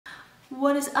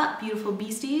What is up, beautiful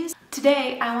beasties?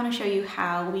 Today I want to show you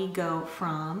how we go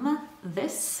from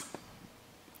this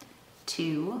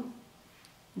to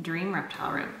dream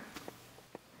reptile room.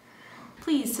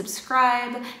 Please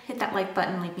subscribe, hit that like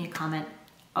button, leave me a comment.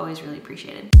 Always really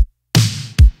appreciated.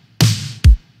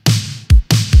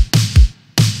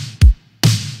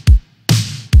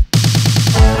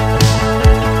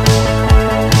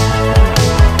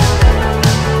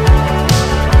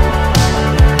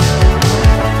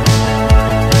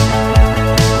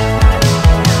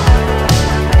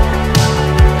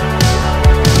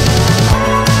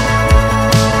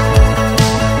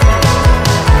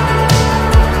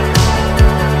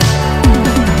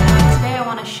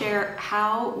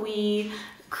 How we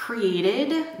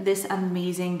created this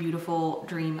amazing, beautiful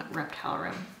dream reptile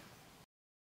room.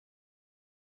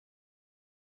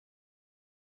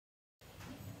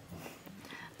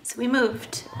 So we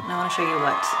moved, and I want to show you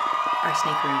what our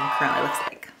snake room currently looks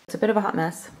like. It's a bit of a hot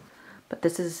mess, but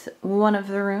this is one of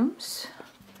the rooms.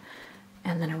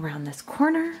 And then around this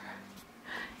corner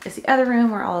is the other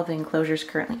room where all of the enclosures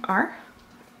currently are.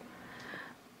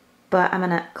 But I'm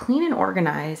gonna clean and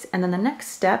organize. And then the next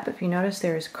step, if you notice,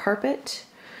 there's carpet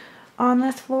on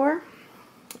this floor.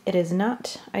 It is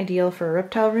not ideal for a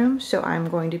reptile room, so I'm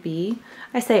going to be,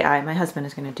 my husband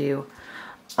is gonna do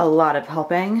a lot of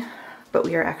helping, but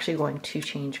we are actually going to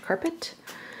change carpet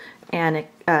and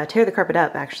tear the carpet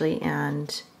up actually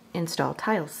and install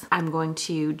tiles. I'm going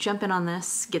to jump in on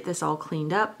this, get this all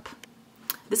cleaned up.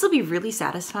 This will be really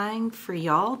satisfying for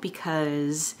y'all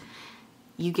because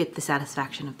you get the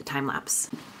satisfaction of the time lapse.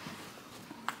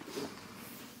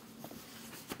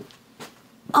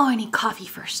 Oh, I need coffee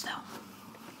first though.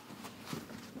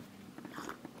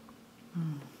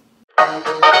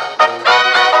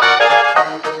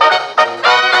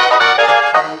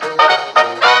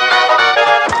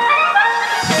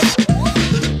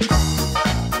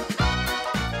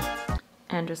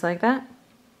 And just like that,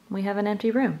 we have an empty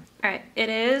room. All right, it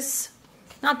is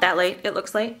not that late. It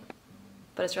looks late,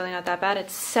 but it's really not that bad.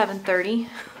 It's 7:30.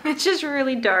 It's just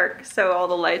really dark, so all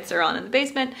the lights are on in the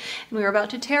basement, and we were about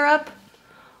to tear up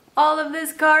all of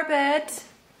this carpet,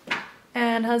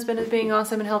 and husband is being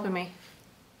awesome and helping me.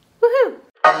 Woohoo!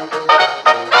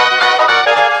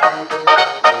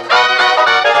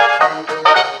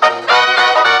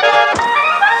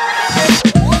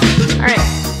 All right,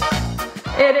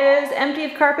 it is empty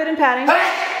of carpet and padding.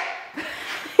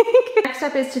 Next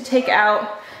step is to take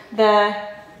out the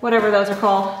whatever those are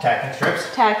called. Tacking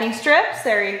strips. Tacking strips,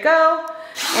 there you go.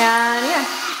 And yeah,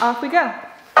 off we go.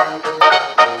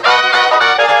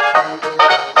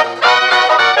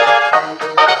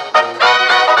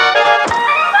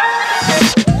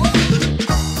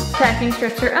 Tacking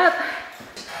strips are up.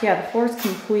 Yeah, the floor's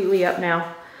completely up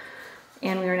now.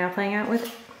 And we are now playing around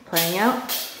with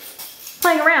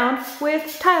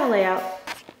tile layout.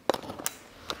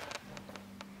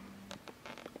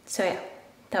 So yeah,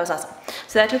 that was awesome.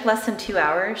 So that took less than 2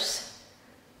 hours.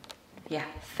 Yeah,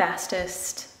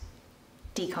 fastest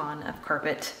decon of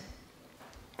carpet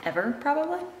ever,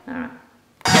 probably? I don't know.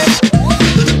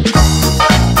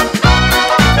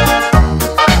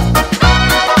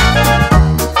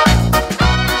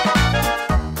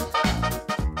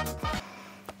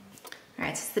 All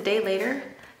right, so it's the day later,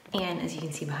 and as you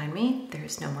can see behind me,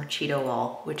 there's no more Cheeto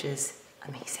wall, which is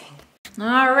amazing.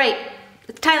 All right,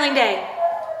 it's tiling day.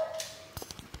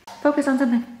 Focus on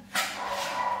something.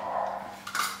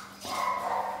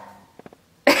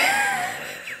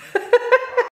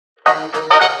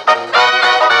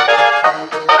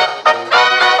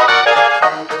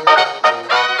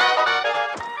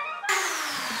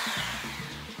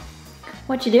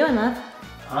 What you doing, love?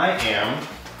 I am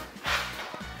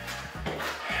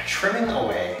trimming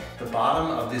away the bottom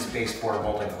of this baseboard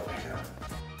molding over here.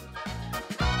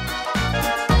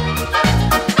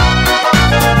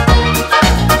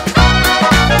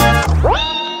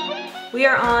 We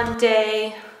are on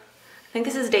day, I think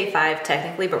this is day 5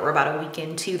 technically, but we're about a week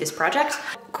into this project.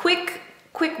 Quick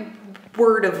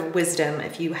word of wisdom: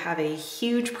 if you have a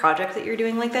huge project that you're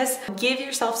doing like this, give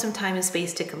yourself some time and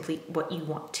space to complete what you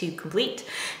want to complete,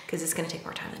 because it's gonna take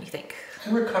more time than you think.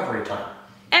 And recovery time.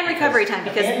 And recovery time,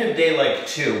 because at the end of day like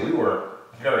 2, we were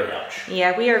very ouch.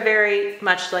 Yeah, we are very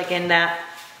much like in that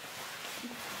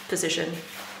position.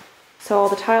 So all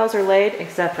the tiles are laid,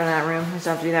 except for that room. We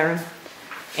still have to do that room.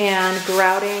 And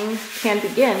grouting can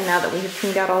begin now that we have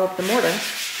cleaned out all of the mortar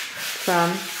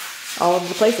from all of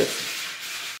the places.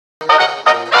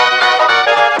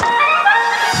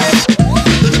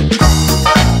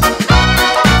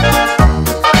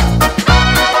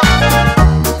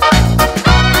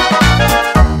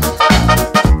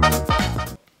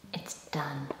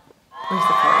 At least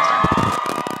the floor is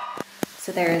done.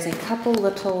 So there is a couple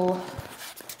little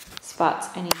spots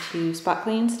I need to spot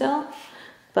clean still,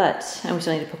 but and we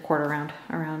still need to put cord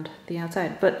around the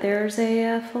outside. But there's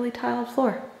a fully tiled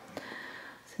floor.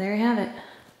 So there you have it.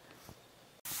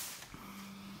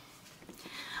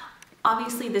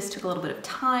 Obviously this took a little bit of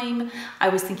time. I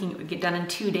was thinking it would get done in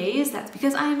 2 days. That's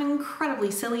because I am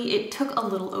incredibly silly. It took a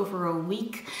little over a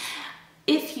week.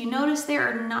 If you notice, there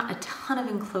are not a ton of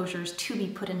enclosures to be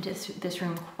put into this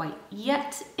room quite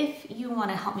yet. If you want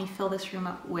to help me fill this room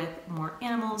up with more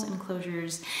animals,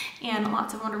 enclosures, and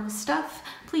lots of wonderful stuff,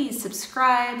 please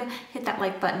subscribe, hit that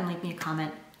like button, leave me a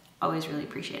comment. Always really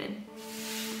appreciated.